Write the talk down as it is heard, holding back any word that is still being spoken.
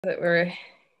That we're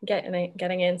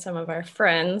getting in some of our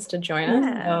friends to join us.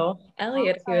 Yeah. So,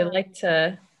 Elliot, if you would like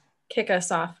to kick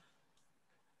us off.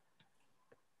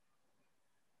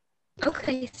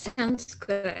 Okay, sounds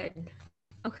good.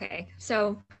 Okay,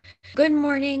 so good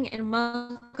morning and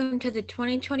welcome to the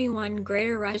 2021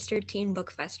 Greater Rochester Teen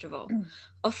Book Festival,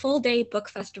 a full-day book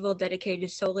festival dedicated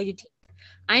solely to teens.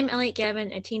 I'm Elliot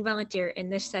Gavin, a teen volunteer,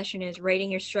 and this session is Writing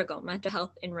Your Struggle, Mental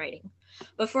Health in Writing.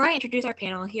 Before I introduce our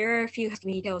panel, here are a few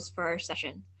details for our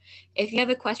session. If you have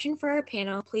a question for our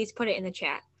panel, please put it in the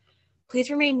chat. Please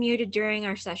remain muted during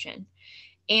our session,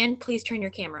 and please turn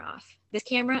your camera off.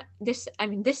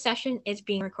 This session is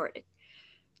being recorded.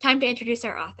 Time to introduce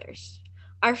our authors.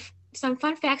 Some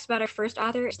fun facts about our first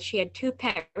author is she had 2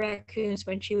 pet raccoons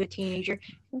when she was a teenager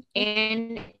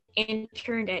and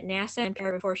interned at NASA and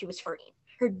PR before she was 14.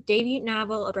 Her debut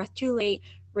novel, A Breath Too Late,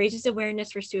 raises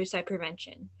awareness for suicide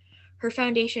prevention. Her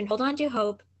foundation, Hold On to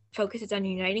Hope, focuses on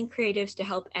uniting creatives to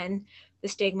help end the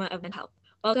stigma of mental health.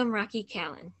 Welcome, Rocky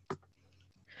Callen.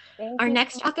 Our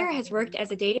next author has worked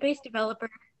as a database developer,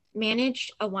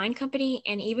 managed a wine company,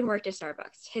 and even worked at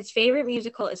Starbucks. His favorite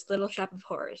musical is Little Shop of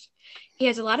Horrors. He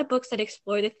has a lot of books that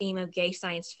explore the theme of gay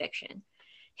science fiction.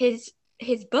 His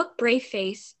book Brave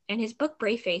Face,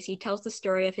 he tells the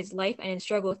story of his life and his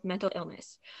struggle with mental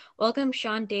illness. Welcome,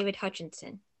 Shaun David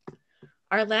Hutchinson.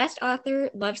 Our last author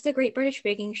loves the Great British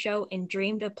Baking Show and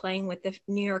dreamed of playing with the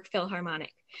New York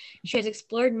Philharmonic. She has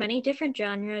explored many different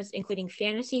genres, including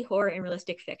fantasy, horror, and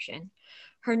realistic fiction.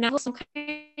 Her novel, Some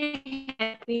Kind of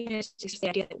Happiness, is the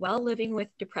idea that while living with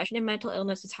depression and mental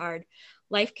illness is hard,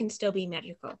 life can still be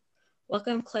magical.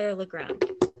 Welcome, Claire Legrand.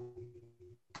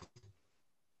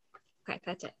 Okay,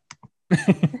 that's it.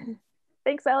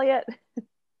 Thanks, Elliot.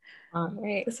 All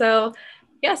right. So,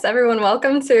 yes, everyone,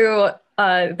 welcome to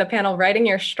the panel, Writing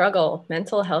Your Struggle,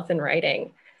 Mental Health in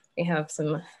Writing. We have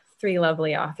some 3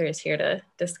 lovely authors here to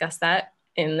discuss that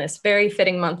in this very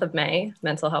fitting month of May,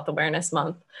 Mental Health Awareness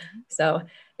Month. So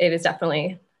it is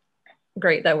definitely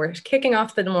great that we're kicking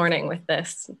off the morning with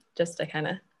this, just to kind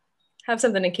of have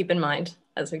something to keep in mind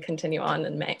as we continue on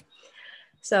in May.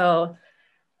 So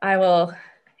I will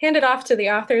hand it off to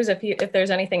the authors if there's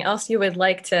anything else you would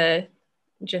like to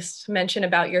just mention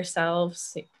about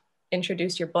yourselves,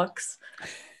 introduce your books.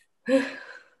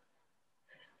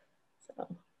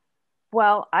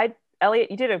 Well,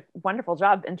 Elliot, you did a wonderful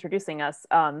job introducing us.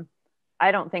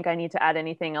 I don't think I need to add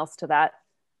anything else to that.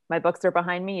 My books are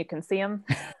behind me, you can see them.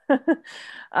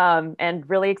 And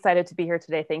really excited to be here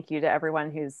today. Thank you to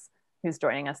everyone who's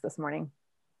joining us this morning.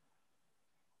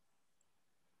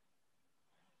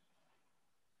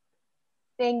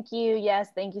 Thank you. Yes,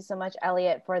 thank you so much,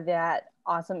 Elliot, for that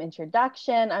awesome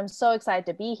introduction. I'm so excited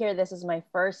to be here. This is my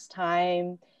first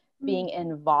time being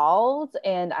involved,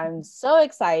 and I'm so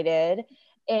excited.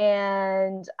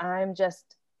 And I'm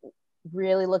just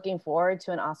really looking forward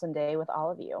to an awesome day with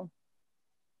all of you.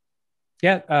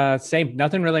 Yeah, same.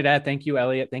 Nothing really to add. Thank you,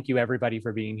 Elliot. Thank you, everybody,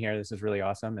 for being here. This is really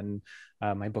awesome. And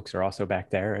my books are also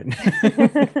back there.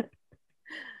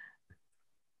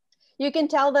 You can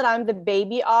tell that I'm the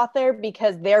baby author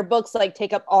because their books like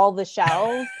take up all the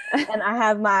shelves, and I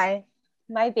have my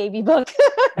baby book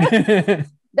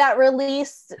that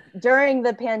released during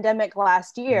the pandemic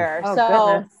last year. Oh,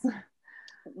 so goodness.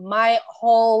 My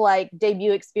whole like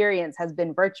debut experience has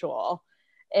been virtual,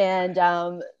 and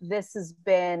this has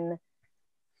been,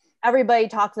 everybody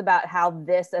talks about how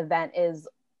this event is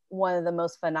one of the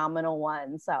most phenomenal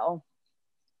ones. So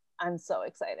I'm so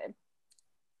excited.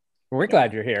 We're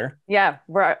glad you're here. Yeah,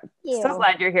 we're so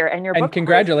glad you're here. And your book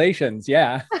congratulations.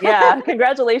 Yeah. Yeah,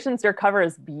 congratulations. Your cover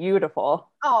is beautiful.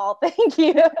 Oh, thank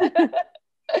you.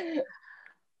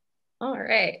 All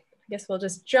right. I guess we'll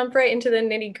just jump right into the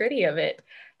nitty gritty of it.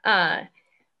 As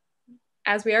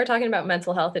we are talking about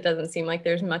mental health, it doesn't seem like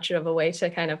there's much of a way to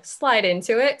kind of slide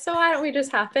into it. So why don't we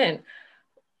just hop in?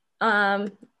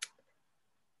 When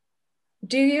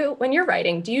you're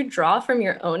writing, do you draw from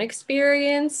your own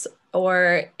experience,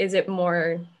 or is it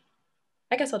more,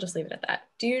 I guess I'll just leave it at that.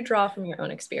 Do you draw from your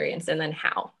own experience, and then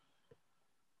how?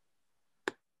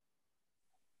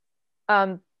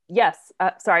 Yes.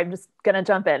 Sorry, I'm just gonna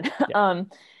jump in.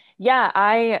 Yeah,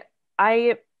 I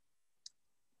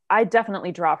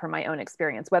definitely draw from my own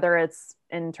experience, whether it's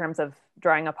in terms of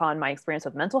drawing upon my experience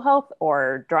with mental health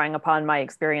or drawing upon my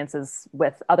experiences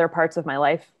with other parts of my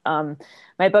life.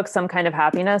 My book, Some Kind of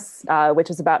Happiness, which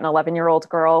is about an 11-year-old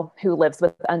girl who lives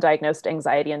with undiagnosed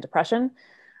anxiety and depression.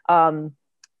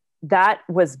 That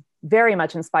was very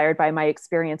much inspired by my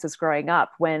experiences growing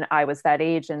up when I was that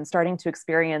age and starting to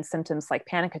experience symptoms like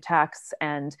panic attacks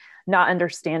and not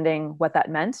understanding what that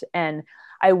meant. And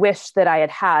I wish that I had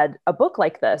had a book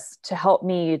like this to help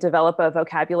me develop a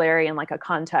vocabulary and like a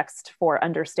context for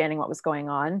understanding what was going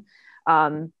on.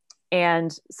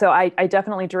 And so I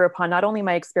definitely drew upon not only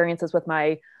my experiences with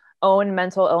my own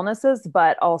mental illnesses,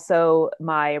 but also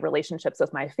my relationships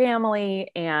with my family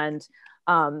and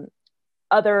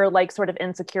other like sort of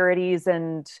insecurities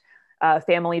and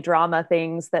family drama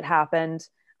things that happened.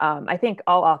 I think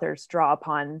all authors draw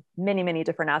upon many, many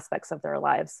different aspects of their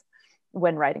lives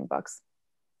when writing books.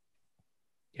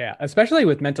 Yeah, especially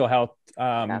with mental health.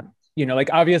 You know, like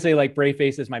obviously like Brave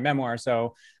Face is my memoir.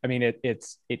 So, I mean,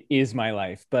 it is my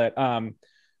life, but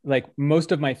like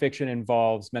most of my fiction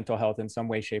involves mental health in some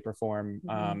way, shape or form.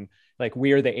 Like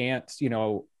We Are the Ants, you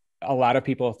know, a lot of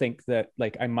people think that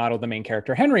like I modeled the main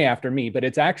character Henry after me, but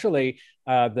it's actually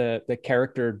the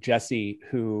character Jesse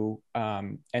who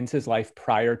ends his life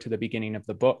prior to the beginning of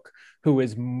the book, who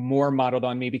is more modeled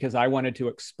on me because I wanted to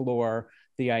explore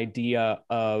the idea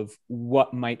of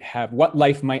what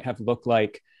life might have looked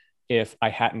like if I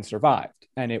hadn't survived.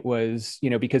 And it was, you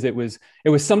know, because it was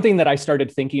something that I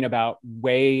started thinking about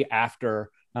way after,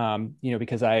 you know,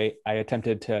 because I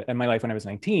attempted to end my life when I was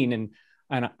 19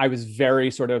 and I was very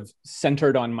sort of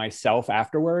centered on myself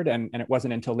afterward. And it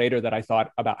wasn't until later that I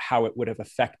thought about how it would have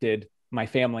affected my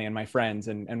family and my friends,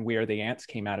 and We Are the Ants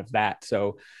came out of that.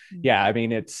 So yeah, I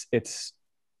mean, it's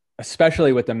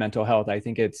especially with the mental health, I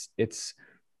think it's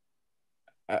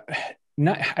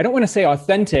not, I don't want to say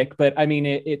authentic, but I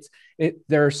mean,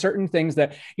 there are certain things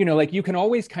that, you know, like you can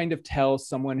always kind of tell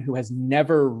someone who has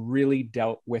never really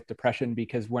dealt with depression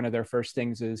because one of their first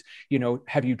things is, you know,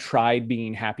 have you tried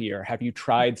being happier? Have you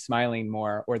tried smiling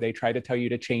more? Or they try to tell you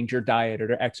to change your diet or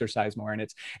to exercise more. And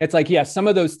it's like, yeah, some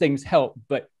of those things help,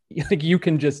 but like you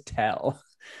can just tell.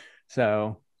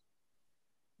 So.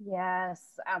 Yes,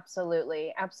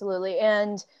 absolutely. Absolutely.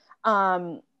 And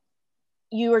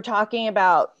you were talking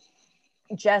about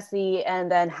Jesse and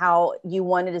then how you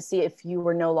wanted to see if you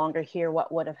were no longer here,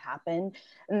 what would have happened.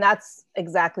 And that's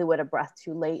exactly what A Breath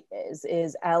Too Late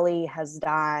is Ellie has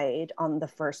died on the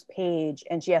first page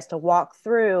and she has to walk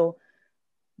through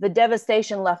the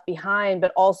devastation left behind,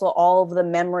 but also all of the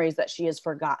memories that she has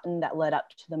forgotten that led up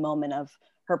to the moment of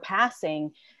her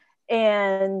passing.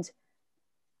 And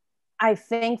I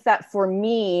think that for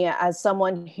me, as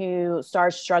someone who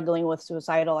started struggling with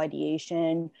suicidal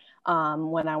ideation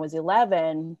when I was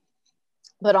 11,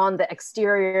 but on the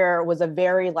exterior was a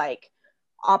very like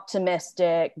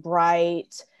optimistic,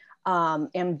 bright,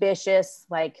 ambitious,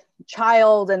 like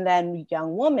child and then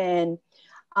young woman,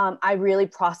 I really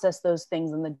processed those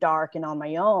things in the dark and on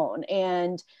my own.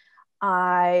 And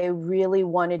I really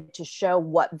wanted to show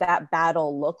what that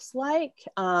battle looks like.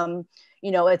 You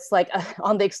know, it's like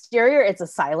on the exterior, it's a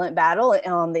silent battle.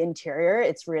 And on the interior,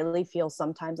 it's really feels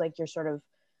sometimes like you're sort of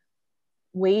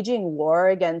waging war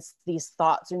against these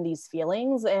thoughts and these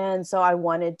feelings. And so I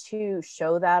wanted to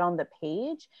show that on the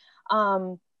page.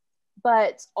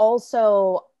 But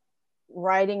also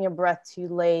writing A Breath Too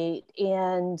Late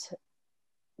and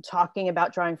talking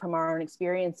about drawing from our own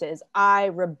experiences, I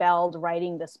rebelled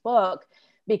writing this book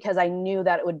because I knew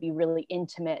that it would be really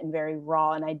intimate and very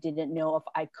raw, and I didn't know if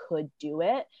I could do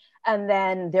it. And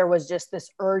then there was just this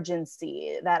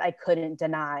urgency that I couldn't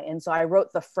deny. And so I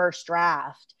wrote the first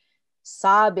draft,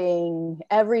 sobbing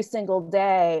every single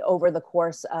day over the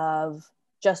course of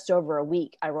just over a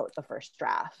week. I wrote the first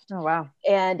draft. Oh, wow.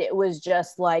 And it was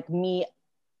just like me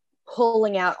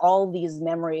pulling out all these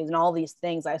memories and all these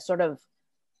things I sort of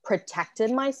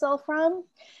protected myself from.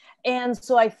 And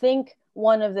so I think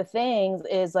one of the things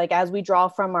is like, as we draw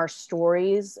from our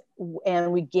stories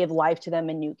and we give life to them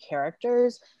in new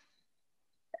characters,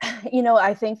 you know,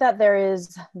 I think that there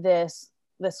is this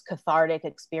cathartic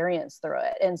experience through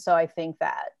it. And so I think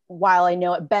that while I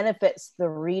know it benefits the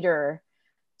reader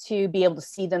to be able to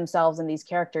see themselves in these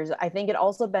characters, I think it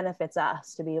also benefits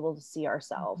us to be able to see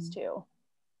ourselves too.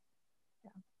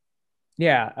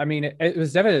 Yeah, I mean, it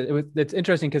was definitely, it's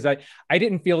interesting because I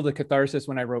didn't feel the catharsis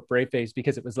when I wrote Brave Face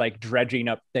because it was like dredging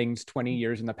up things 20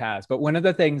 years in the past. But one of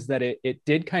the things that it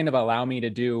did kind of allow me to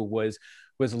do was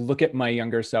look at my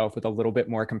younger self with a little bit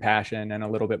more compassion and a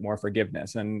little bit more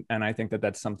forgiveness. And I think that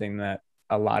that's something that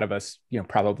a lot of us, you know,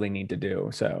 probably need to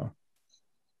do. So.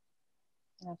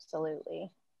 Absolutely.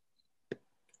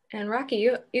 And Rocky,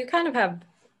 you kind of have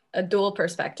a dual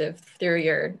perspective through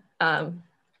your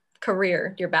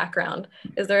career, your background.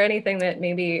 Is there anything that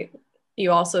maybe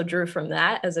you also drew from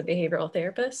that as a behavioral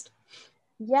therapist?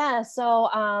 Yeah, so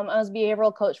I was a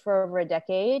behavioral coach for over a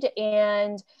decade.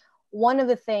 And one of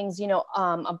the things, you know,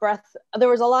 there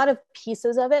was a lot of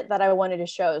pieces of it that I wanted to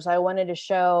show. So I wanted to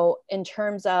show in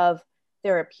terms of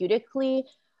therapeutically,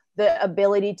 the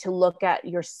ability to look at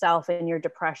yourself and your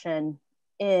depression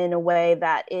in a way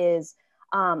that is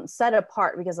set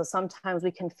apart, because sometimes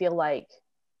we can feel like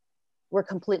we're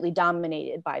completely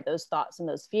dominated by those thoughts and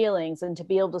those feelings, and to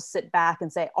be able to sit back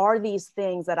and say, are these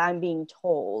things that I'm being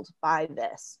told by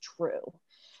this true?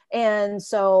 And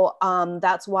so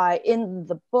that's why in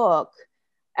the book,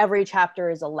 every chapter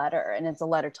is a letter, and it's a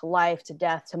letter to life, to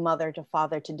death, to mother, to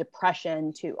father, to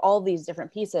depression, to all these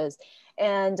different pieces.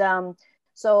 And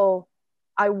so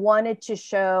I wanted to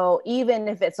show, even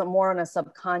if it's more on a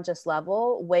subconscious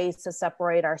level, ways to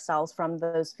separate ourselves from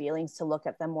those feelings, to look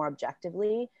at them more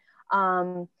objectively.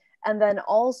 And then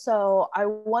also I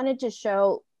wanted to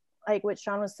show, like what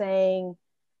Shaun was saying,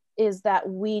 is that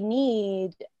we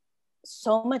need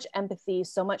so much empathy,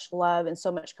 so much love, and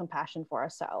so much compassion for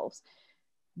ourselves,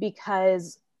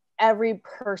 because every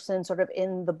person sort of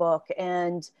in the book,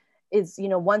 and is, you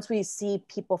know, once we see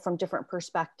people from different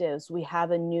perspectives, we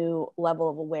have a new level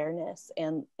of awareness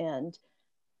and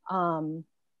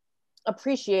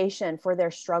appreciation for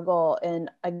their struggle and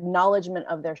acknowledgement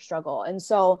of their struggle. And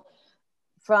so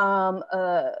from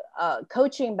a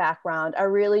coaching background, I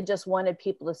really just wanted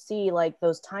people to see like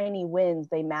those tiny wins,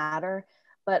 they matter,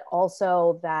 but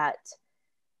also that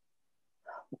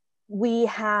we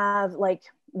have like,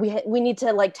 we need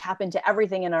to like tap into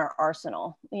everything in our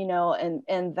arsenal, you know,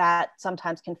 and that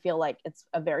sometimes can feel like it's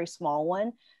a very small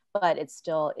one, but it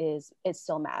still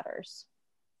matters.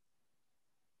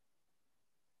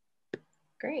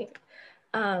 Great.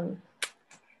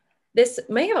 This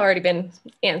may have already been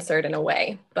answered in a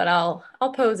way, but I'll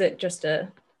pose it just to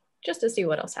see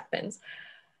what else happens.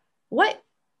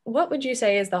 What would you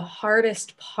say is the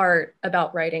hardest part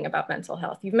about writing about mental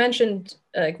health? You've mentioned,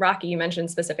 like Rocky, you mentioned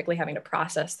specifically having to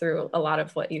process through a lot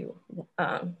of what you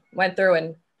went through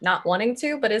and not wanting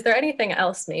to, but is there anything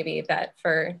else maybe that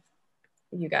for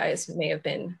you guys may have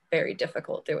been very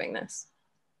difficult doing this?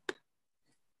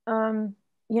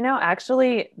 You know,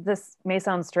 actually, this may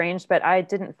sound strange, but I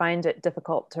didn't find it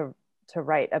difficult to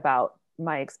write about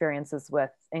my experiences with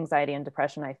anxiety and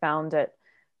depression. I found it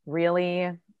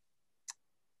really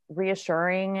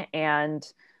reassuring and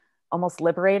almost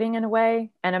liberating in a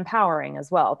way, and empowering as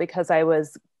well, because I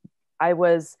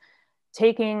was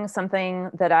taking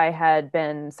something that I had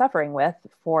been suffering with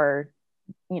for,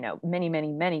 you know,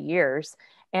 many years,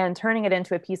 and turning it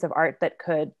into a piece of art that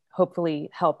could hopefully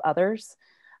help others.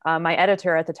 My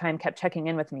editor at the time kept checking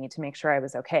in with me to make sure I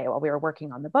was okay while we were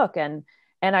working on the book, and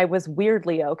I was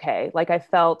weirdly okay. Like I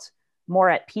felt more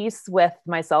at peace with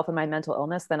myself and my mental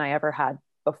illness than I ever had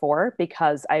before,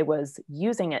 because I was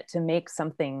using it to make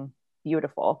something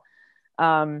beautiful.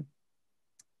 And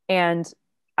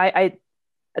I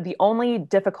the only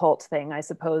difficult thing, I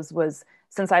suppose, was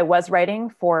since I was writing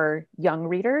for young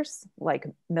readers, like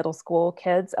middle school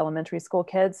kids, elementary school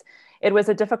kids, it was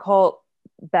a difficult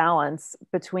balance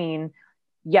between,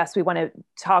 yes, we want to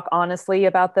talk honestly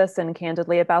about this and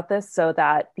candidly about this so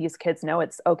that these kids know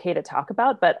it's okay to talk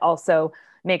about, but also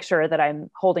make sure that I'm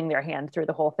holding their hand through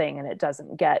the whole thing and it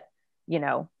doesn't get, you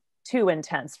know, too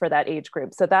intense for that age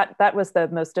group. So that was the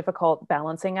most difficult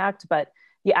balancing act. But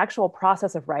the actual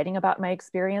process of writing about my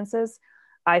experiences,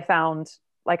 I found,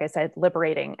 like I said,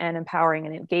 liberating and empowering,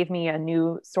 and it gave me a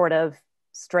new sort of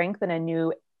strength and a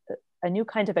new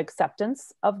kind of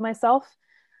acceptance of myself.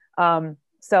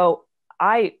 So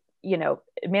I, you know,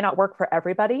 it may not work for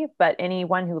everybody, but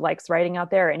anyone who likes writing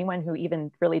out there, anyone who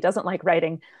even really doesn't like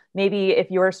writing, maybe if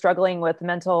you're struggling with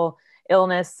mental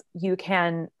illness, you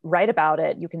can write about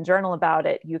it, you can journal about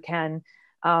it, you can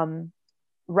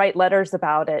write letters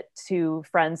about it to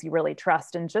friends you really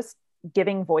trust, and just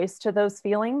giving voice to those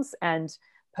feelings and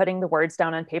putting the words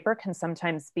down on paper can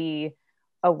sometimes be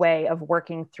a way of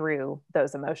working through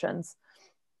those emotions.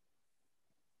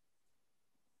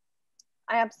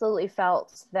 I absolutely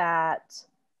felt that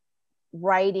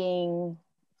writing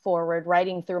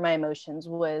through my emotions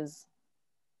was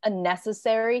a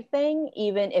necessary thing,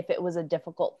 even if it was a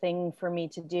difficult thing for me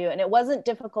to do. And it wasn't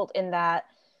difficult in that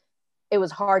it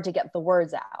was hard to get the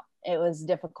words out. It was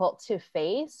difficult to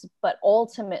face, but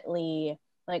ultimately,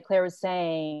 like Claire was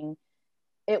saying,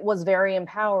 it was very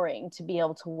empowering to be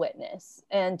able to witness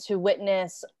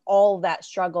all that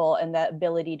struggle and that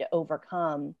ability to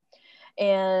overcome.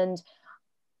 And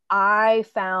I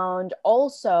found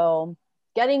also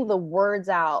getting the words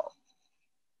out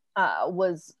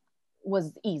was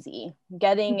easy.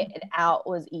 Getting it out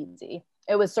was easy.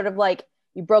 It was sort of like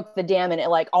you broke the dam and it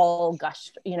like all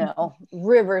gushed, you know,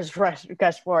 rivers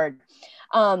gushed forward.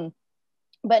 But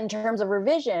in terms of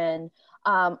revision,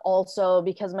 also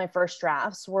because my first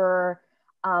drafts were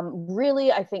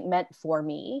really, I think, meant for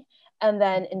me. And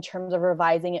then in terms of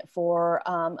revising it for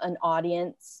an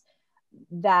audience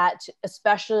that,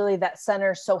 especially that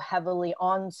centers so heavily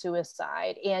on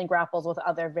suicide and grapples with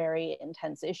other very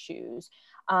intense issues,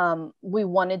 we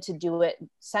wanted to do it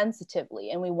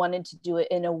sensitively, and we wanted to do it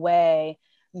in a way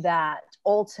that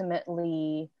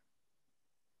ultimately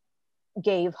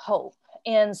gave hope.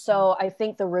 And so I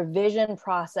think the revision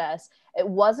process, it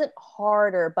wasn't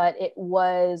harder, but it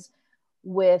was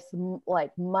with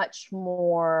like much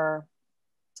more,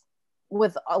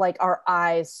 with like our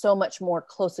eyes so much more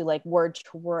closely, like word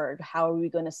to word, how are we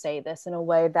going to say this in a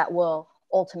way that will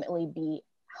ultimately be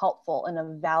helpful and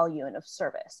of value and of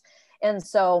service. And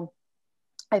so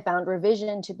I found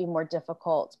revision to be more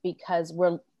difficult because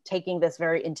we're taking this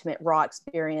very intimate, raw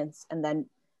experience and then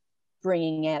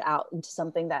bringing it out into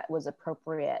something that was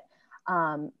appropriate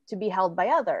to be held by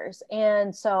others.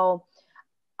 And so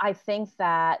I think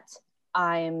that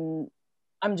I'm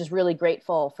just really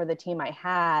grateful for the team I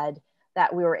had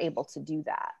that we were able to do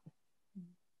that.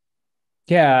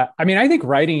 Yeah. I mean, I think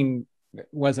writing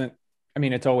wasn't, I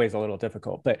mean, it's always a little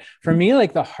difficult, but for me,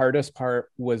 like the hardest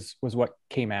part was what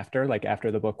came after, like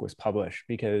after the book was published,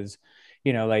 because,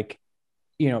 like,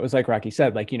 it was like Rocky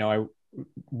said, like, I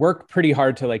worked pretty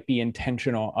hard to like be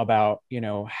intentional about,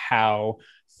 how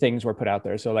things were put out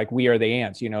there. So like, we are the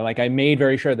ants, like I made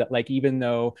very sure that like, even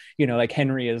though, like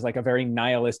Henry is like a very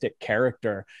nihilistic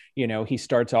character, he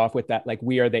starts off with that, like,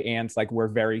 we are the ants, like we're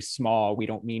very small, we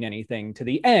don't mean anything, to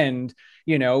the end,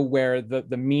 where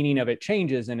the meaning of it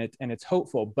changes and it's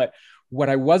hopeful. But what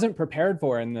I wasn't prepared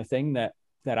for, and the thing that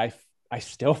I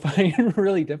still find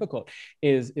really difficult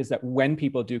is that when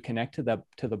people do connect to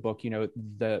the book,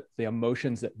 the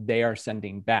emotions that they are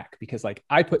sending back, because like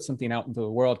I put something out into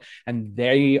the world and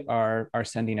they are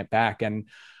sending it back. And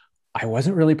I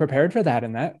wasn't really prepared for that.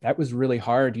 And that was really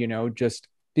hard, just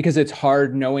because it's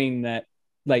hard knowing that,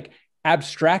 like,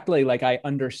 abstractly, like I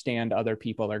understand other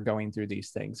people are going through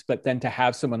these things, but then to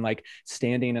have someone like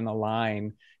standing in a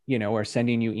line, or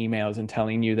sending you emails and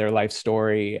telling you their life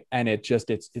story, and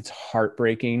it's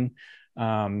heartbreaking.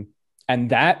 And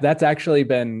that's actually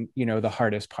been, the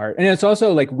hardest part. And it's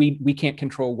also like, we can't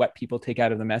control what people take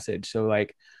out of the message. So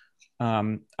like,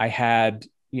 I had,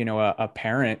 a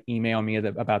parent email me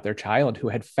about their child who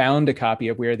had found a copy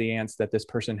of We're the Ants that this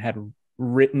person had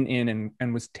written in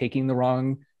and was taking the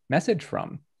wrong message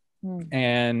from.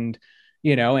 And,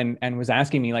 and was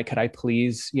asking me like, could I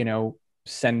please,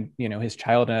 send, his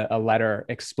child a letter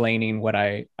explaining what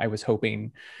I was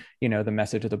hoping, the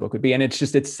message of the book would be. And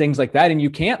it's things like that. And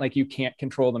you can't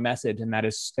control the message. And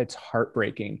it's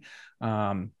heartbreaking.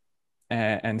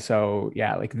 And so,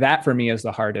 yeah, like that for me is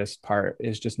the hardest part,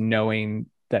 is just knowing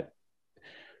that,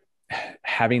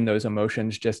 having those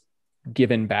emotions just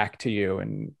given back to you.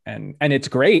 And it's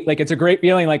great. Like, it's a great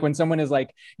feeling, like when someone is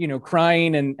like,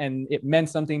 crying and it meant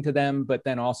something to them, but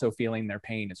then also feeling their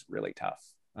pain is really tough.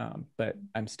 But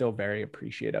I'm still very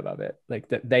appreciative of it, like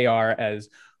that they are as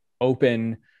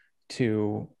open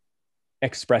to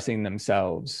expressing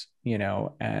themselves,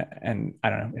 and I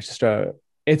don't know, it's just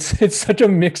it's such a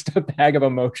mixed bag of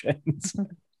emotions.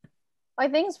 I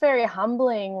think it's very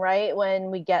humbling, right,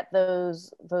 when we get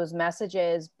those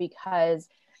messages, because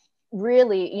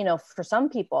really, for some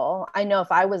people, I know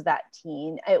if I was that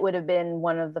teen, it would have been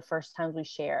one of the first times we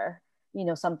share,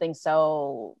 something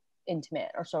so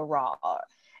intimate or so raw.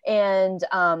 And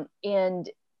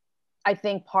I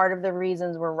think part of the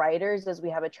reasons we're writers is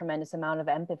we have a tremendous amount of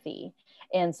empathy,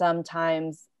 and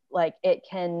sometimes like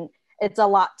it's a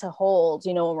lot to hold,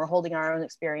 when we're holding our own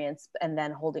experience and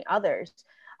then holding others.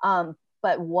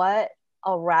 But what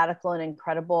a radical and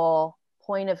incredible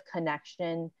point of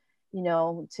connection,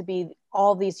 to be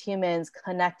all these humans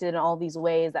connected in all these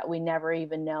ways that we never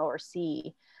even know or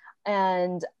see.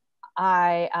 And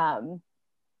I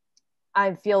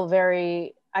feel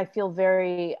very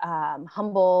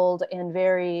humbled and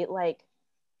very like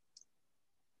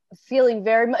feeling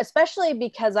very, especially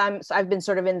because I've been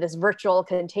sort of in this virtual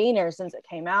container since it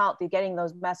came out. Getting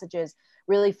those messages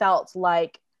really felt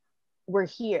like we're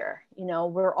here,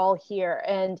 we're all here.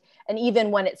 And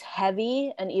even when it's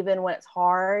heavy and even when it's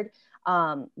hard,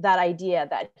 that idea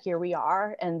that here we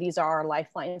are, and these are our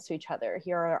lifelines to each other,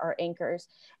 here are our anchors.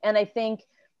 And I think,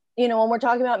 when we're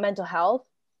talking about mental health,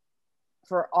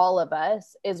 for all of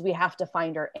us, is we have to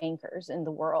find our anchors in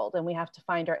the world, and we have to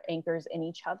find our anchors in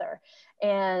each other.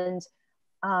 And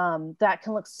that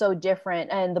can look so different.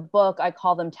 And the book, I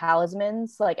call them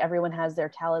talismans. Like everyone has their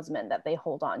talisman that they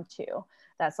hold on to.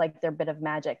 That's like their bit of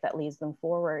magic that leads them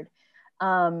forward.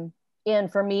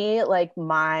 And for me, like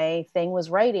my thing was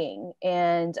writing,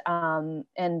 and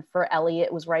for Ellie,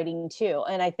 it was writing too.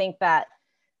 And I think that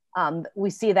We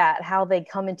see that how they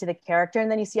come into the character, and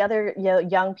then you see other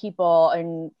young people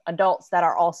and adults that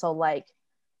are also like,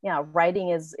 yeah, writing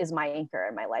is my anchor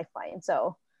and my lifeline.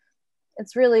 So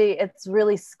it's really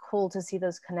cool to see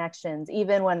those connections,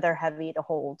 even when they're heavy to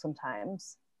hold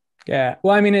sometimes. Yeah.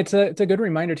 Well, I mean, it's a good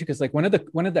reminder too, because like one of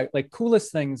the like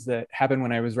coolest things that happened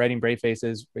when I was writing Brave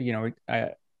Faces,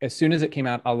 as soon as it came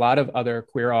out, a lot of other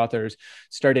queer authors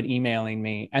started emailing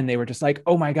me, and they were just like,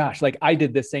 oh my gosh, like I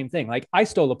did the same thing. Like I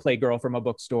stole a Playgirl from a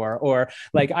bookstore, or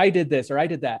like I did this or I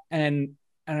did that. And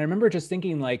I remember just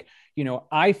thinking like,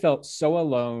 I felt so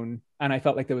alone, and I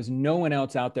felt like there was no one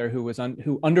else out there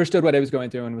who understood what I was going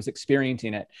through and was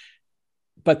experiencing it.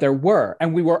 But there were,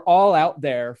 and we were all out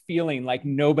there feeling like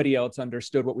nobody else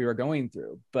understood what we were going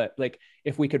through. But like,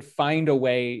 if we could find a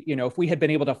way, if we had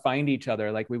been able to find each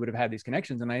other, like we would have had these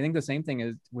connections. And I think the same thing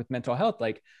is with mental health.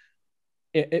 Like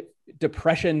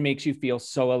depression makes you feel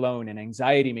so alone, and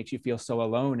anxiety makes you feel so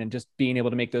alone. And just being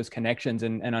able to make those connections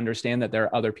and understand that there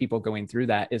are other people going through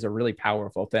that is a really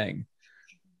powerful thing.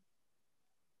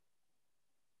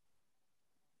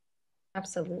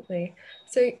 Absolutely.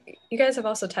 So you guys have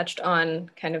also touched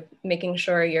on kind of making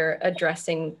sure you're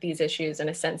addressing these issues in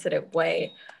a sensitive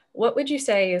way. What would you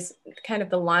say is kind of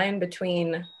the line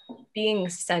between being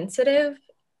sensitive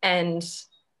and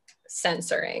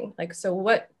censoring? Like, so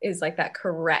what is like that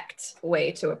correct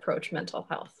way to approach mental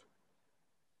health?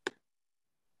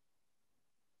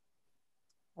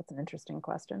 That's an interesting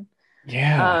question.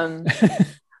 Yeah.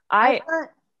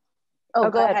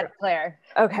 Go ahead, Claire.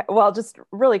 Okay. Well, just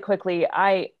really quickly,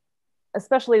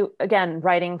 especially again,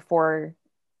 writing for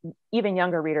even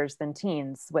younger readers than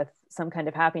teens with some kind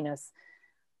of happiness,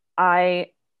 I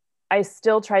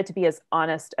still tried to be as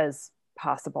honest as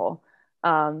possible.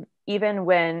 Even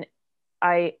when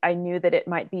I knew that it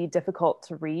might be difficult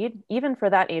to read, even for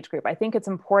that age group. I think it's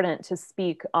important to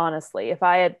speak honestly. If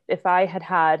I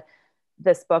had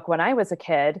this book when I was a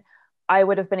kid, I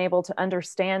would have been able to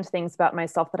understand things about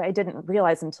myself that I didn't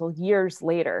realize until years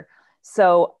later.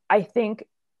 So I think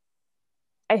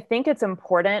it's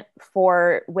important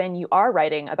for when you are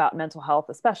writing about mental health,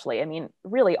 especially, I mean,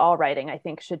 really all writing, I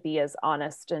think, should be as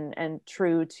honest and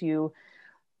true to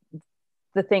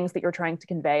the things that you're trying to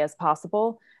convey as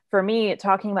possible. For me,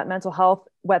 talking about mental health,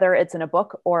 whether it's in a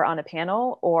book or on a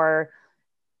panel or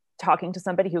talking to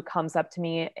somebody who comes up to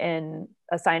me in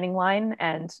a signing line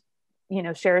and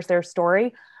shares their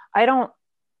story, I don't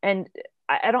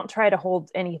try to hold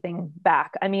anything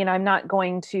back. I mean, I'm not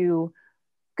going to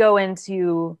go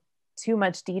into too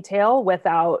much detail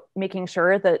without making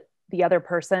sure that the other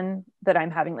person that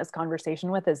I'm having this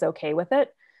conversation with is okay with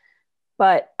it.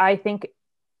 But I think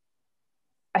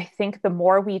the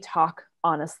more we talk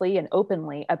honestly and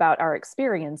openly about our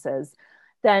experiences,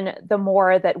 then the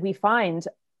more that we find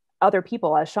other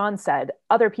people, as Shaun said,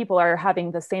 other people are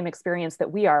having the same experience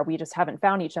that we are. We just haven't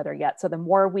found each other yet. So the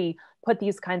more we put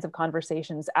these kinds of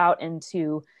conversations out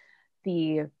into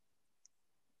the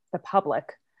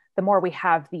public, the more we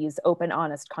have these open,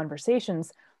 honest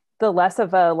conversations, the less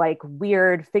of a like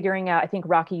weird figuring out. I think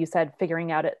Rocky, you said figuring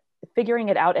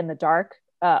it out in the dark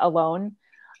alone.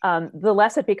 The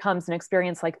less it becomes an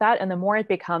experience like that, and the more it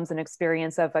becomes an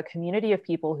experience of a community of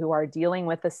people who are dealing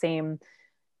with the same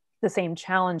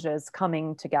challenges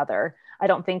coming together. I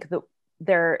don't think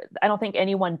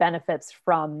anyone benefits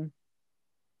from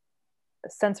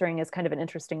censoring is kind of an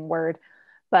interesting word,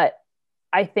 but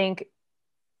I think,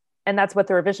 and that's what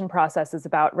the revision process is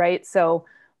about, right? So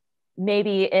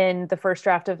maybe in the first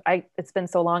draft of, it's been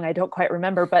so long, I don't quite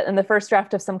remember, but in the first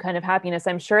draft of Some Kind of Happiness,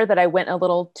 I'm sure that I went a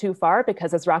little too far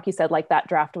because, as Rocky said, like that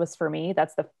draft was for me.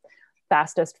 That's the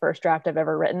fastest first draft I've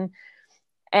ever written.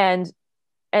 And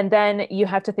then you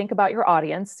have to think about your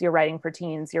audience. You're writing for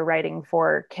teens, you're writing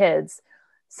for kids.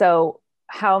 So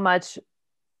how much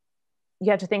you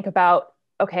have to think about,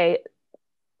 okay,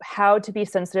 how to be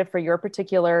sensitive for your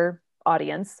particular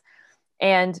audience.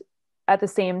 And at the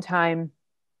same time,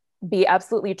 be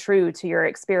absolutely true to your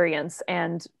experience.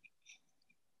 And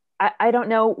I don't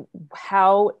know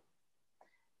how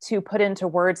to put into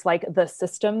words like the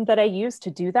system that I use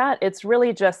to do that. It's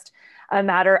really just a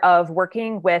matter of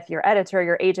working with your editor,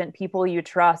 your agent, people you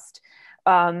trust,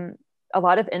 a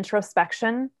lot of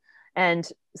introspection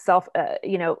and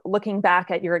looking back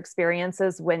at your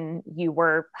experiences when you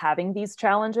were having these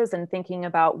challenges and thinking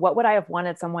about what would I have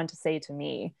wanted someone to say to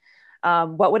me?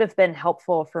 What would have been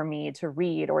helpful for me to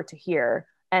read or to hear,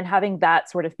 and having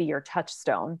that sort of be your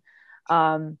touchstone.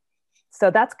 So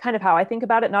that's kind of how I think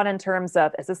about it, not in terms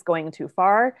of, is this going too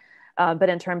far? But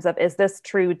in terms of, is this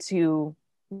true to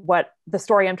what the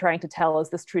story I'm trying to tell? Is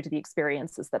this true to the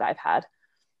experiences that I've had?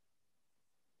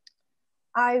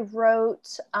 I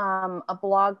wrote a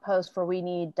blog post for We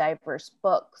Need Diverse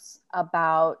Books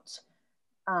about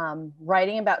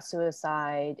writing about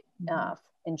suicide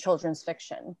in children's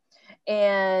fiction.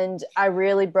 And I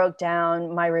really broke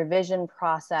down my revision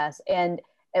process. And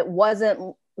there was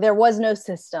no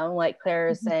system, like Claire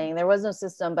is saying, there was no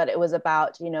system, but it was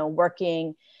about,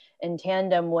 working in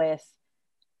tandem with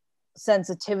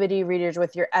sensitivity readers,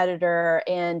 with your editor,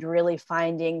 and really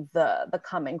finding the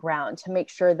common ground to make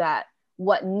sure that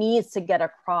what needs to get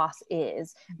across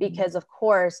is, because of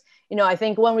course, I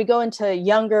think when we go into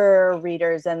younger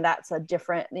readers, and that's a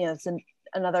different, it's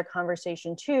another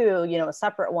conversation too, a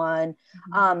separate one.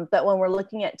 But when we're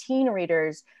looking at teen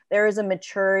readers, there is a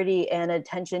maturity and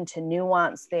attention to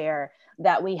nuance there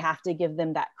that we have to give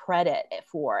them that credit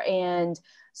for. And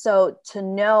so to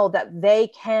know that they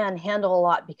can handle a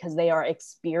lot because they are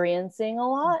experiencing a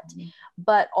lot,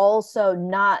 but also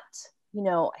not,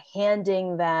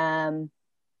 handing them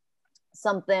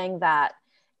something that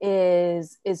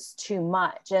is too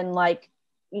much. And like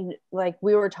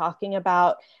we were talking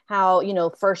about how,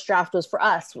 first draft was for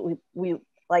us. We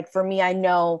like, for me, I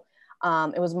know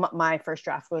it was my first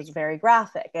draft was very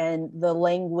graphic, and the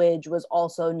language was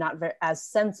also not as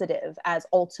sensitive as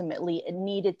ultimately it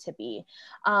needed to be.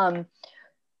 And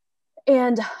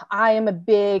I am a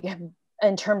big,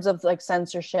 in terms of like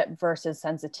censorship versus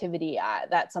sensitivity,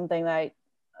 that's something that I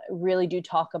really do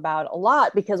talk about a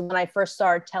lot, because when I first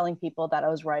started telling people that I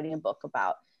was writing a book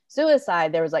about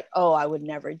suicide, there was like, oh, I would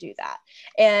never do that.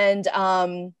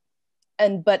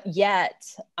 But yet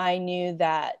I knew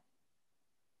that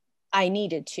I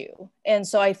needed to. And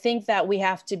so I think that we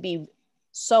have to be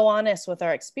so honest with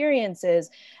our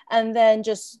experiences, and then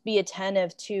just be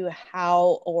attentive to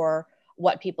how or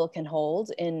what people can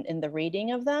hold in the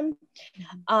reading of them.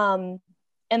 And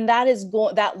that is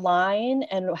that line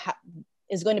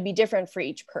is going to be different for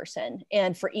each person,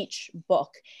 and for each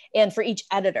book, and for each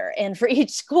editor, and for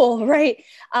each school, right?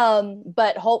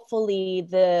 But hopefully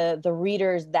the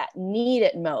readers that need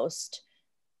it most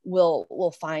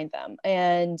will find them.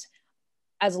 And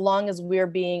as long as we're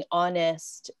being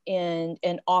honest and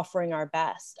offering our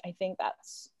best, I think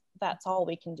that's all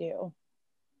we can do.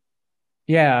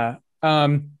 Yeah.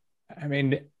 I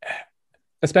mean,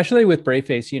 especially with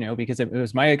Braveface, because it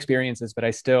was my experiences, but I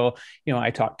still,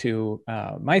 I talked to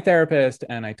my therapist,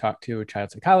 and I talked to a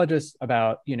child psychologist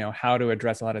about, how to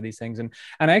address a lot of these things. And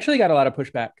I actually got a lot of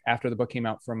pushback after the book came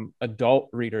out from adult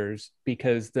readers,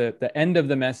 because the end of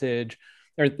the message,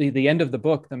 or the end of the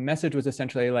book, the message was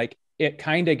essentially like, it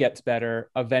kind of gets better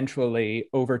eventually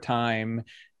over time,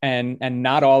 and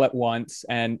not all at once.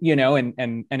 And,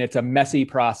 and it's a messy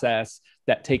process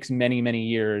that takes many, many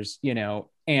years,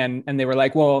 and they were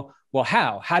like, well,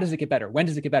 how does it get better? When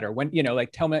does it get better? When,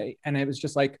 like, tell me. And it was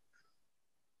just like,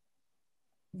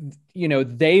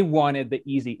 they wanted the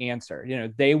easy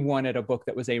answer. They wanted a book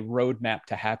that was a roadmap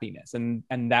to happiness. And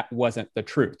that wasn't the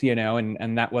truth,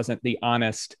 and that wasn't the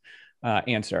honest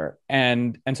answer.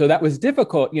 And so that was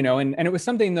difficult, and it was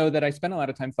something though that I spent a lot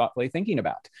of time thoughtfully thinking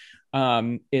about,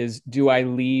 is, do I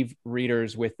leave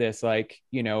readers with this, like,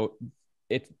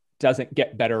 it doesn't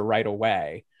get better right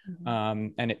away.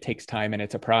 And it takes time, and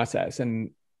it's a process. And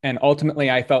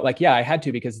ultimately I felt like, yeah, I had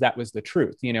to, because that was the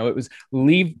truth. It was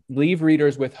leave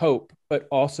readers with hope, but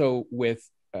also with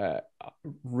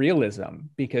realism,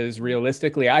 because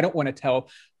realistically, I don't want to tell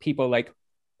people, like,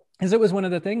 because it was one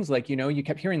of the things, like, you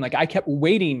kept hearing, like, I kept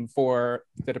waiting for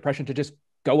the depression to just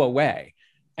go away.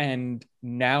 And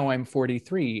now I'm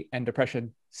 43 and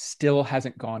depression still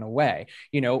hasn't gone away.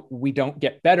 We don't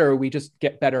get better. We just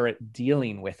get better at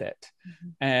dealing with it.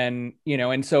 And,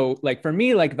 and so, like, for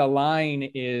me, like, the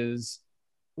line is,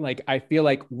 like, I feel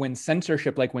like when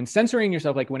censorship, like when censoring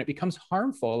yourself, like when it becomes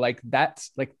harmful,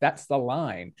 that's the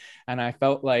line. And I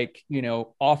felt like,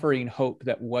 offering hope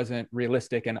that wasn't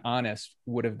realistic and honest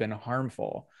would have been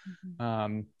harmful.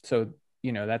 So,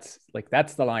 that's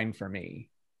the line for me.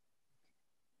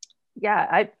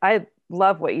 Yeah, I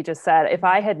love what you just said. If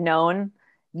I had known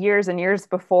years and years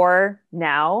before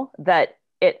now that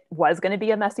it was going to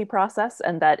be a messy process,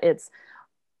 and that it's,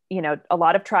 a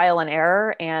lot of trial and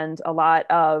error, and a lot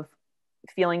of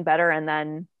feeling better, and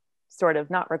then sort of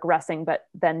not regressing, but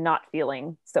then not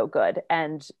feeling so good.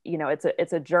 And,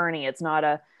 it's a journey. It's not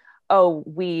a, oh,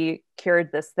 we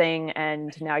cured this thing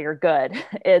and now you're good.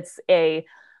 It's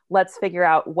let's figure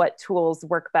out what tools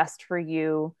work best for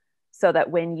you, so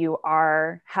that when you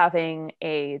are having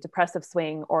a depressive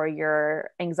swing, or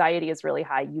your anxiety is really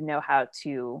high, you know how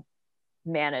to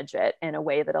manage it in a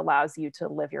way that allows you to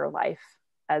live your life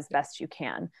as best you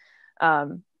can.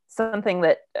 Something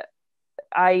that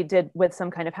I did with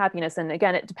some kind of happiness. And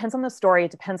again, it depends on the story,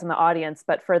 it depends on the audience.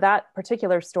 But for that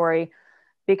particular story,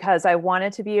 because I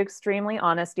wanted to be extremely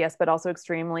honest, yes, but also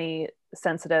extremely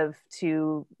sensitive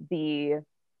to the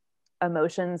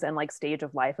emotions and like stage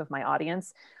of life of my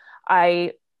audience,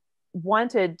 I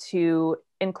wanted to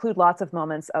include lots of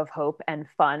moments of hope and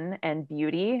fun and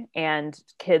beauty and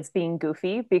kids being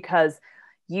goofy, because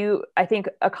I think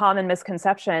a common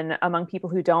misconception among people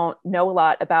who don't know a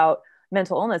lot about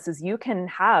mental illness is you can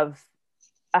have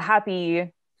a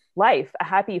happy life, a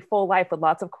happy full life with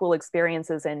lots of cool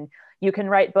experiences, and you can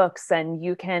write books and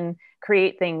you can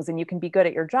create things and you can be good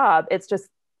at your job. It's just,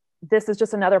 this is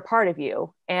just another part of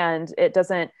you, and it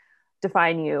doesn't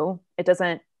define you. It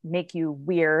doesn't make you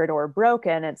weird or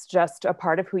broken. It's just a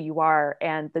part of who you are.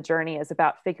 And the journey is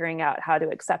about figuring out how to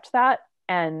accept that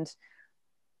and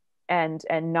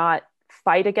not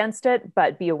fight against it,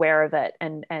 but be aware of it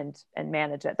and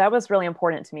manage it. That was really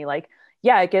important to me. Like,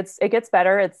 yeah, it gets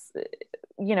better. It's,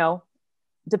 you know,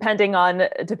 depending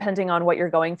on what you're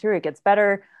going through, it gets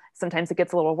better. Sometimes it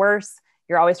gets a little worse.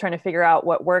 You're always trying to figure out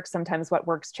what works. Sometimes what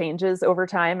works changes over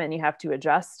time and you have to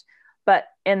adjust. But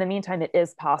in the meantime, it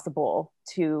is possible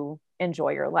to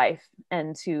enjoy your life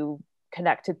and to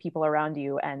connect to people around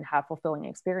you and have fulfilling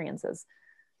experiences.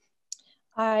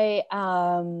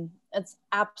 It's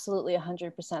absolutely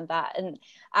 100% that. And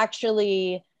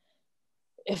actually,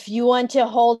 if you want to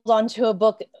hold on to a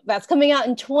book that's coming out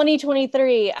in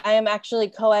 2023, I am actually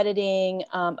co-editing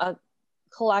a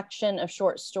collection of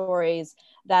short stories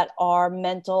that are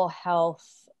mental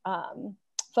health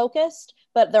focused,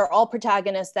 but they're all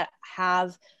protagonists that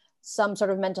have some sort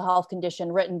of mental health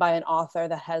condition written by an author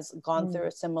that has gone through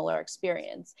a similar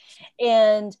experience.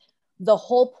 And the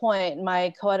whole point,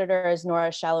 my co-editor is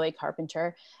Nora Shalloway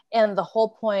Carpenter, and the whole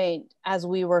point, as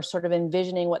we were sort of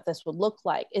envisioning what this would look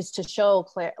like, is to show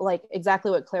Claire, like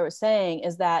exactly what Claire was saying,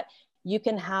 is that you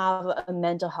can have a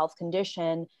mental health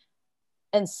condition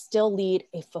and still lead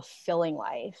a fulfilling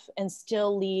life and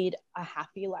still lead a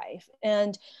happy life.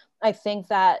 And I think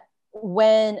that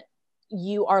when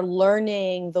you are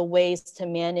learning the ways to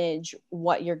manage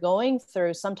what you're going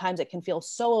through, sometimes it can feel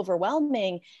so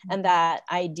overwhelming, and that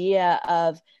idea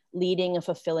of leading a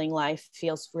fulfilling life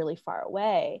feels really far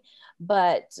away.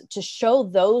 But to show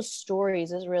those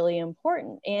stories is really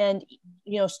important. And,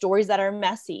 you know, stories that are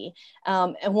messy.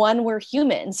 And one, we're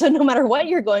human. So no matter what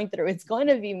you're going through, it's going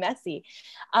to be messy.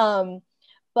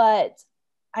 But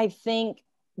I think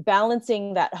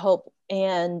balancing that hope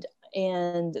and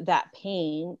that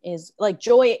pain is like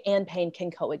joy and pain can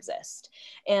coexist.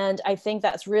 And I think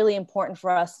that's really important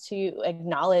for us to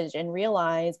acknowledge and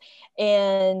realize.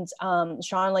 And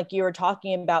Shaun, like you were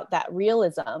talking about, that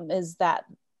realism is that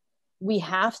we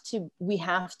have to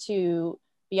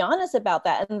be honest about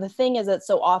that. And the thing is that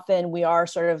so often we are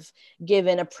sort of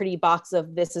given a pretty box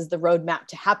of this is the roadmap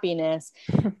to happiness.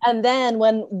 And then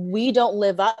when we don't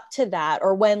live up to that,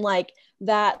 or when like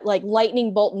that like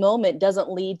lightning bolt moment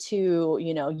doesn't lead to,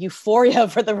 you know, euphoria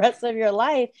for the rest of your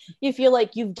life, you feel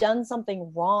like you've done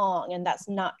something wrong, and that's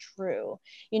not true,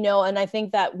 you know. And I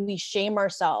think that we shame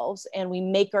ourselves and we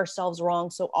make ourselves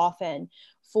wrong so often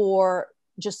for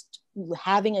just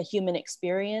having a human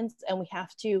experience, and we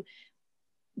have to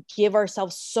give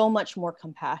ourselves so much more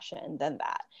compassion than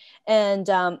that. And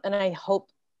I hope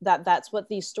that that's what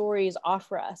these stories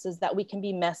offer us, is that we can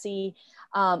be messy,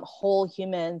 whole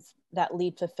humans that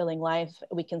lead fulfilling life.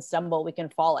 We can stumble, we can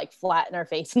fall like flat in our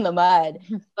face in the mud,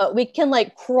 but we can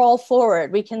like crawl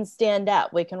forward, we can stand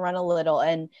up, we can run a little,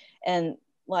 and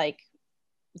like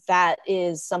that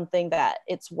is something that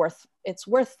it's worth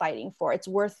fighting for. It's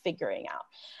worth figuring out.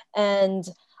 And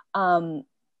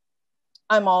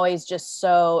I'm always just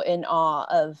so in awe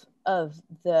of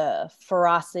the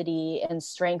ferocity and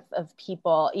strength of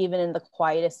people, even in the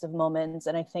quietest of moments.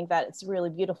 And I think that it's really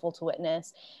beautiful to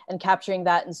witness, and capturing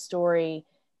that in story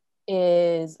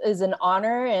is an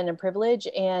honor and a privilege.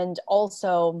 And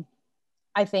also,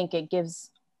 I think it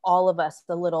gives all of us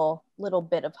the little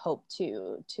bit of hope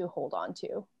to hold on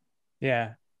to.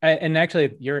 Yeah. And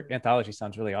actually your anthology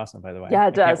sounds really awesome, by the way. Yeah,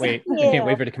 it does. I can't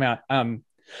wait for it to come out.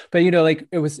 But, you know, like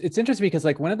it's interesting because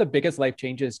like one of the biggest life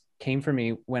changes came for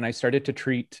me when I started to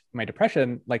treat my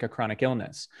depression like a chronic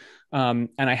illness. And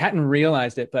I hadn't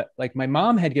realized it, but like my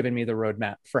mom had given me the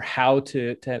roadmap for how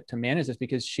to manage this,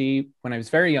 because when I was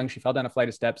very young, she fell down a flight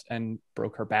of steps and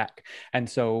broke her back. And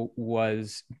so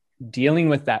was dealing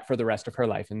with that for the rest of her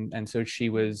life. And so she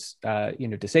was,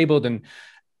 disabled. And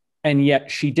and yet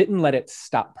she didn't let it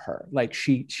stop her. Like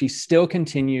she still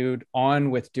continued on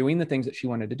with doing the things that she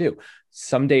wanted to do.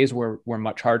 Some days were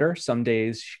much harder. Some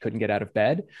days she couldn't get out of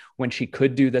bed. When she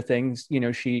could do the things, you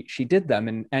know, she did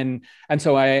them. And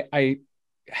so I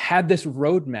had this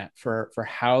roadmap for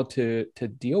how to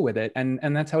deal with it.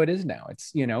 And that's how it is now.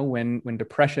 It's, you know, when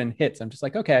depression hits, I'm just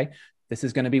like, okay, this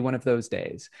is going to be one of those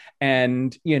days.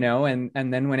 And, you know, and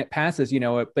then when it passes, you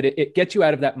know, but it gets you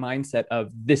out of that mindset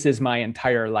of this is my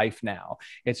entire life now.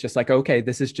 It's just like, okay,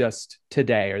 this is just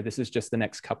today, or this is just the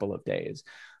next couple of days.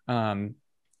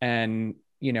 And,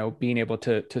 you know, being able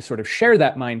to sort of share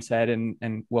that mindset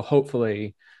and will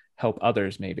hopefully help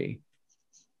others maybe.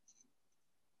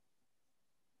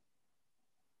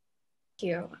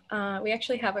 You. We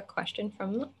actually have a question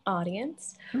from the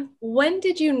audience. When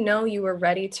did you know you were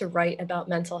ready to write about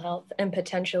mental health and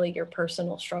potentially your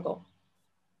personal struggle?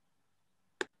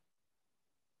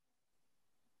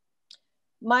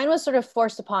 Mine was sort of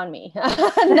forced upon me.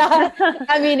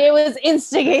 I mean, it was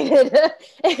instigated.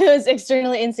 It was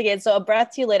externally instigated. So A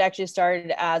Breath Too Late actually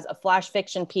started as a flash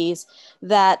fiction piece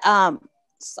that,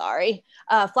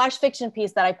 flash fiction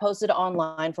piece that I posted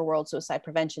online for World Suicide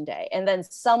Prevention Day. And then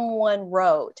someone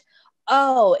wrote,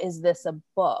 oh, is this a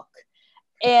book?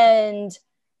 And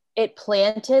it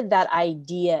planted that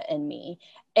idea in me.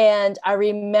 And I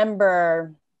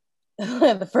remember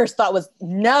the first thought was,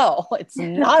 no, it's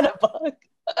not a book.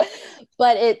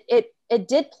 But it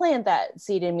did plant that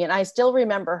seed in me, and I still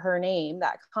remember her name,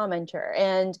 that commenter,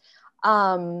 and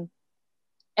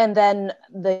then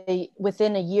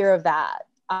within a year of that,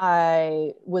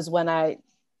 when I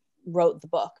wrote the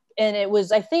book. And it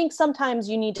was, I think sometimes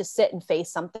you need to sit and face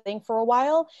something for a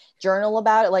while, journal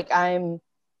about it. Like, I'm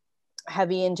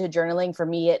heavy into journaling. For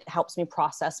me, it helps me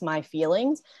process my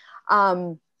feelings.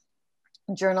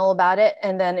 Journal about it.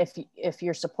 And then if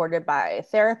you're supported by a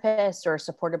therapist or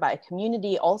supported by a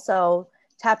community, also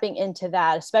tapping into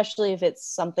that, especially if it's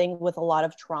something with a lot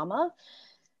of trauma.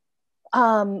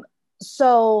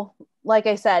 So like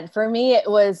I said, for me, it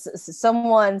was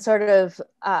someone sort of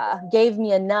gave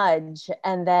me a nudge,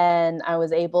 and then I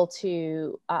was able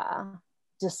to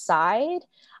decide.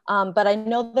 But I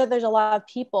know that there's a lot of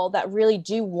people that really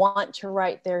do want to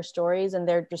write their stories, and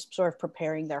they're just sort of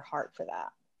preparing their heart for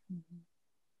that.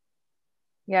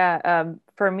 Yeah.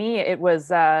 For me, it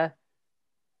was, I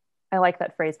like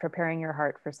that phrase, preparing your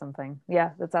heart for something.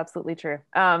 Yeah, that's absolutely true.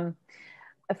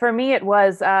 For me, it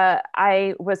was,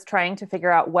 I was trying to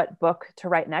figure out what book to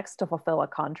write next to fulfill a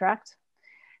contract.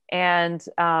 And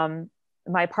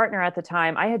my partner at the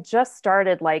time, I had just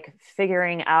started like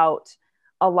figuring out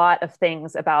a lot of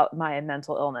things about my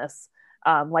mental illness,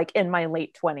 like in my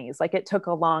late 20s. Like, it took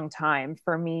a long time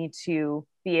for me to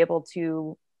be able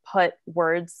to put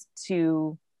words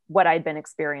to what I'd been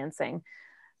experiencing.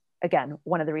 Again,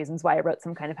 one of the reasons why I wrote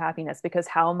Some Kind of Happiness, because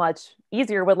how much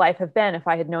easier would life have been if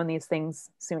I had known these things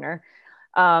sooner.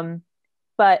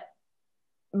 But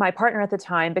my partner at the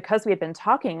time, because we had been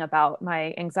talking about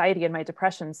my anxiety and my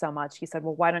depression so much, he said,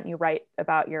 well, why don't you write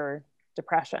about your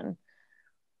depression?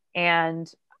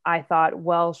 And I thought,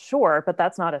 well, sure, but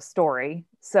that's not a story.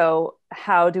 So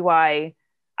how do I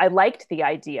liked the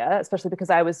idea, especially because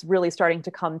I was really starting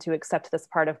to come to accept this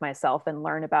part of myself and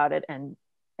learn about it and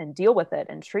deal with it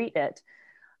and treat it.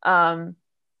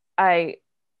 I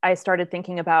started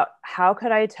thinking about, how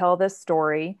could I tell this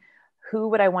story? Who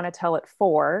would I want to tell it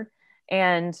for?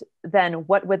 And then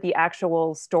what would the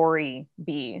actual story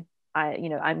be?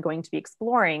 I'm going to be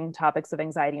exploring topics of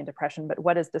anxiety and depression, but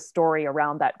what is the story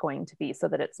around that going to be, so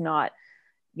that it's not,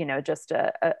 just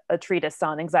a treatise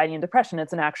on anxiety and depression.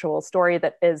 It's an actual story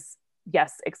that is,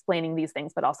 yes, explaining these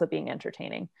things, but also being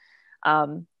entertaining.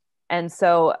 And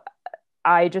so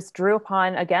I just drew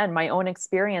upon, again, my own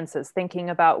experiences, thinking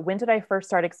about, when did I first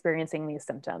start experiencing these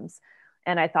symptoms?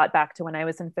 And I thought back to when I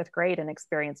was in 5th grade and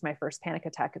experienced my first panic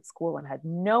attack at school and had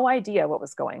no idea what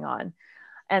was going on.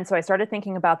 And so I started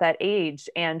thinking about that age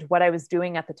and what I was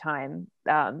doing at the time.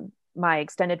 My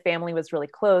extended family was really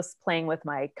close, playing with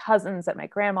my cousins at my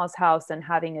grandma's house and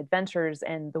having adventures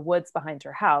in the woods behind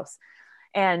her house.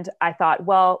 And I thought,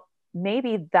 well,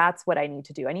 maybe that's what I need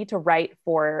to do. I need to write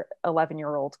for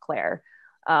 11-year-old Claire,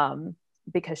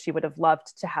 because she would have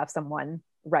loved to have someone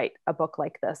write a book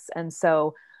like this. And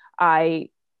so I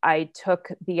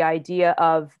took the idea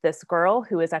of this girl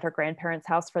who is at her grandparents'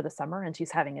 house for the summer, and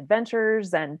she's having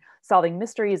adventures and solving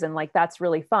mysteries. And like, that's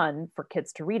really fun for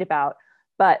kids to read about.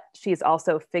 But she's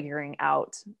also figuring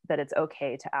out that it's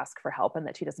okay to ask for help and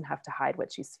that she doesn't have to hide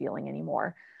what she's feeling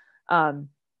anymore. And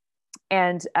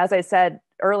as I said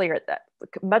earlier, that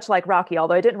much like Rocky,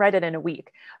 although I didn't write it in a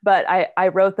week, but I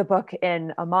wrote the book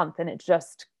in a month, and it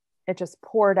just just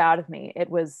poured out of me. It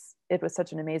was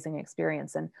such an amazing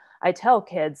experience. And I tell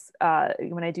kids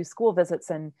when I do school visits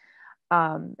and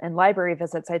library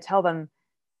visits, I tell them,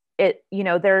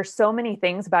 there are so many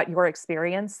things about your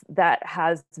experience that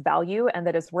has value and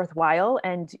that is worthwhile.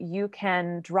 And you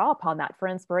can draw upon that for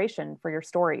inspiration for your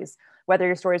stories, whether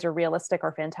your stories are realistic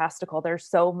or fantastical. There's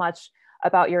so much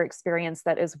about your experience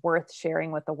that is worth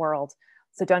sharing with the world.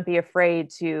 So don't be afraid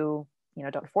to,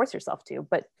 don't force yourself to,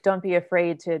 but don't be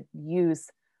afraid to use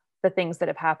the things that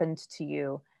have happened to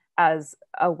you as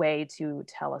a way to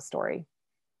tell a story.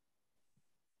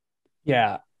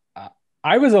 Yeah.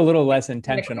 I was a little less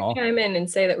intentional. Chime in and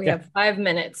say that we have 5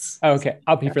 minutes. Okay,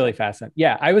 I'll be really fast then.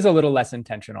 Yeah, I was a little less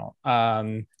intentional.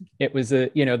 It was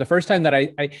the first time that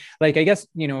I guess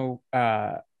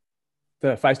the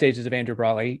 5 stages of Andrew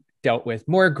Brawley dealt with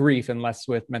more grief and less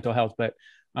with mental health, but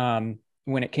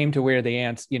when it came to Where the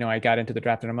Ants, I got into the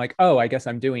draft and I'm like, oh, I guess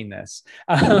I'm doing this.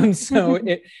 So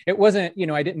it wasn't,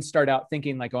 I didn't start out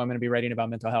thinking like, oh, I'm going to be writing about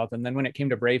mental health. And then when it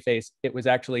came to Brave Face, it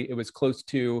was close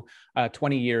to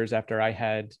 20 years after I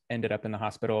had ended up in the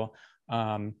hospital.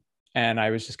 And I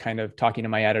was just kind of talking to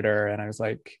my editor and I was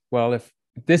like, well, if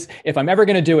I'm ever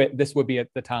going to do it, this would be at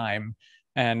the time.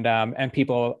 And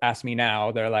people ask me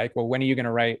now, they're like, well, when are you going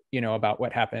to write, about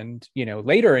what happened,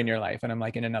 later in your life? And I'm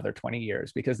like, in another 20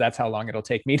 years, because that's how long it'll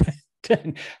take me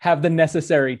to have the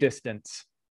necessary distance.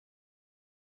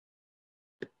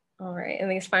 All right. In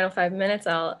these final 5 minutes,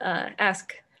 I'll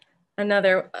ask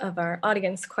another of our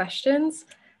audience questions.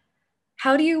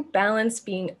 How do you balance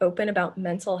being open about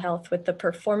mental health with the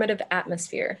performative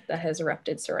atmosphere that has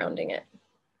erupted surrounding it?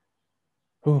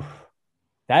 Ooh.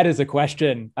 That is a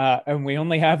question. And we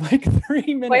only have like 3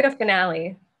 minutes. Quite a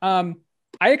finale. I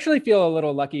actually feel a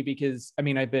little lucky because,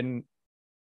 I've been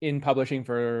in publishing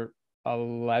for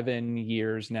 11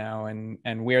 years now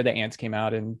and Where the Ants came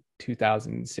out in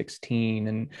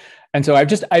 2016. And so I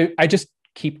just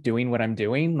keep doing what I'm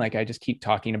doing. Like I just keep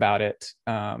talking about it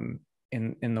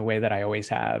in the way that I always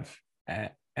have.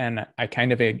 And I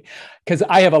kind of, because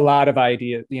I have a lot of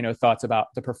ideas, thoughts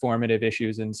about the performative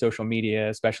issues in social media,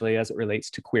 especially as it relates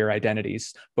to queer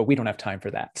identities, but we don't have time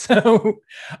for that. So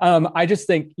I just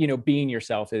think, being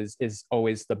yourself is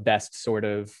always the best sort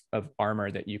of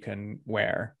armor that you can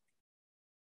wear.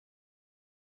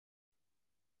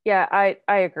 Yeah, I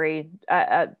agree.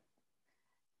 I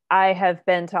have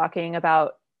been talking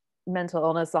about mental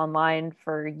illness online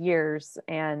for years,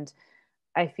 and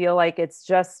I feel like it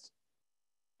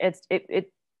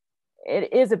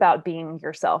is about being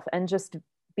yourself and just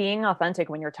being authentic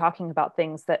when you're talking about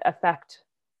things that affect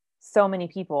so many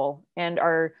people and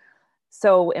are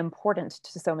so important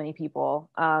to so many people.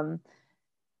 I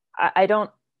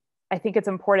think it's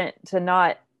important to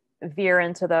not veer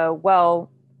into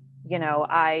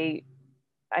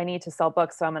I need to sell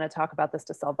books, so I'm going to talk about this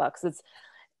to sell books.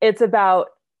 It's about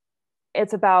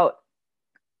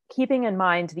keeping in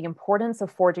mind the importance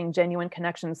of forging genuine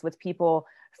connections with people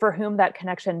for whom that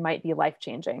connection might be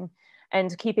life-changing,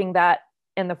 and keeping that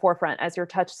in the forefront as your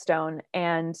touchstone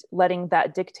and letting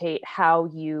that dictate how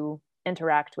you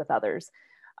interact with others.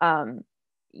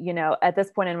 At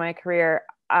this point in my career,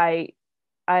 I'm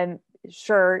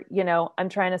sure, I'm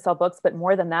trying to sell books, but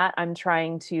more than that, I'm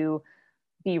trying to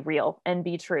be real and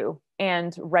be true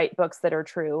and write books that are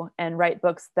true and write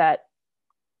books that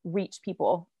reach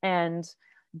people and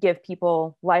give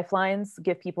people lifelines,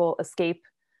 give people escape,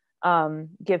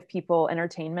 give people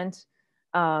entertainment,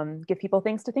 give people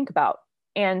things to think about.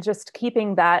 And just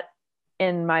keeping that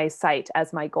in my sight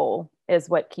as my goal is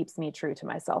what keeps me true to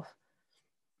myself.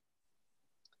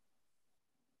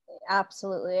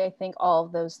 Absolutely. I think all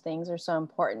of those things are so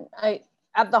important.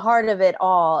 At the heart of it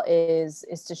all is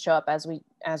to show up as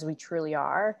we truly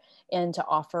are, and to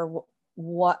offer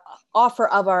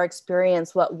of our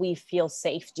experience what we feel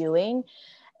safe doing.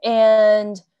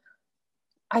 And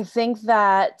I think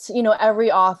that, every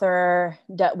author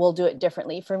that will do it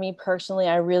differently. For me personally,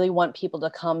 I really want people to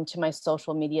come to my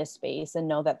social media space and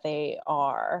know that they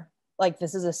are like,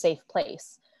 this is a safe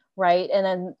place, right? And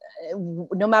then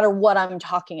no matter what I'm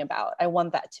talking about, I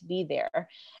want that to be there.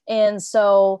 And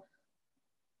so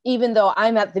even though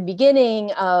I'm at the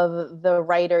beginning of the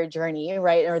writer journey,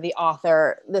 right, or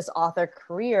this author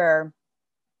career,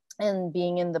 and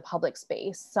being in the public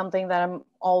space, something that I'm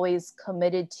always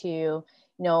committed to,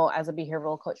 as a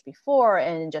behavioral coach before,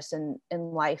 and just in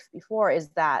life before, is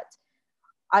that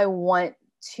I want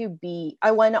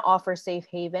to offer safe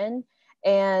haven.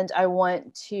 And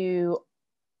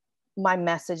my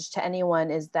message to anyone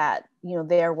is that,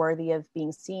 they are worthy of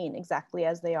being seen exactly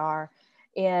as they are.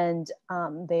 And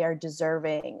they are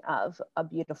deserving of a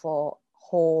beautiful,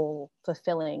 whole,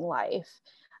 fulfilling life.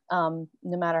 no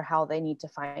matter how they need to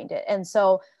find it. And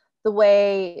so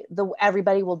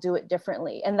everybody will do it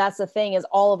differently. And that's the thing, is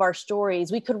all of our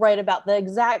stories, we could write about the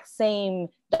exact same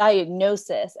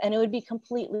diagnosis and it would be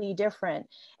completely different.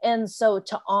 And so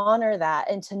to honor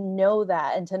that and to know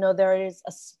there is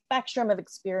a spectrum of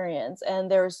experience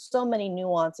and there's so many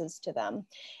nuances to them,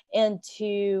 and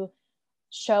to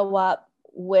show up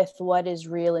with what is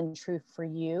real and true for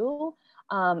you.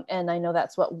 And I know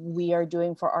that's what we are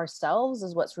doing for ourselves,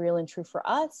 is what's real and true for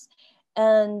us.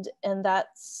 And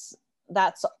that's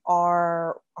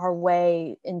our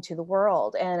way into the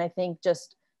world. And I think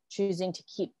just choosing to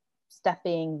keep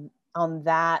stepping on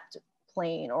that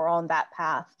plane or on that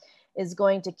path is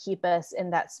going to keep us in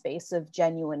that space of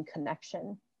genuine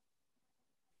connection.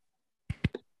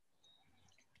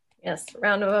 Yes,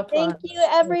 round of applause. Thank you,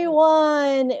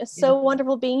 everyone. It was so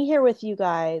wonderful being here with you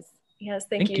guys. Yes,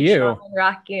 thank you, Shaun,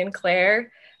 Rocky, and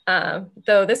Claire.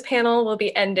 Though this panel will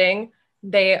be ending,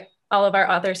 all of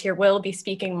our authors here will be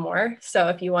speaking more. So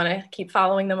if you want to keep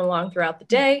following them along throughout the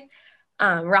day,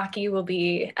 Rocky will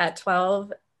be at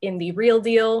 12 in the Real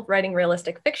Deal Writing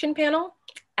Realistic Fiction panel,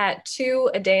 at 2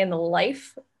 A Day in the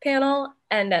Life panel,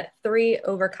 and at 3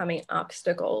 Overcoming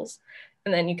Obstacles.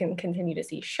 And then you can continue to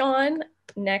see Shaun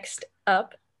next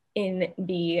up in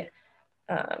the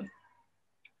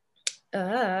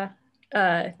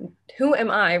Who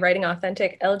Am I? Writing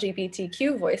Authentic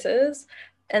LGBTQ Voices.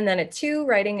 And then at 2,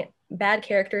 Writing Bad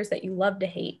Characters That You Love to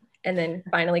Hate. And then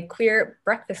finally, Queer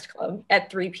Breakfast Club at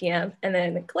 3 p.m. And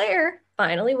then Claire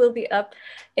finally will be up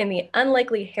in the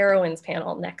Unlikely Heroines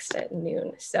panel next at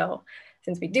noon. So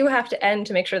since we do have to end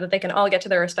to make sure that they can all get to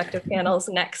their respective panels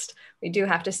next, we do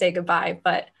have to say goodbye,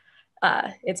 but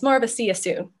it's more of a see you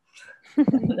soon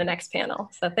in the next panel.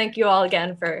 So thank you all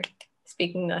again for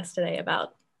speaking to us today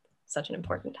about such an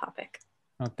important topic.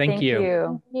 Oh, thank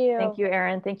you. Thank you,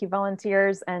 Erin. Thank you,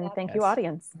 volunteers, and thank you,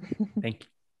 audience. Thank you.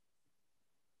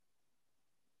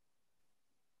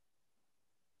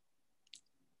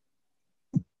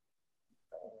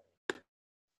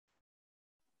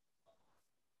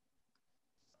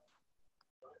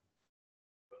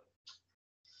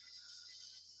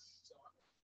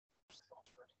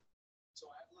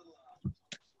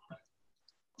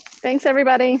 Thanks,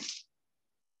 everybody.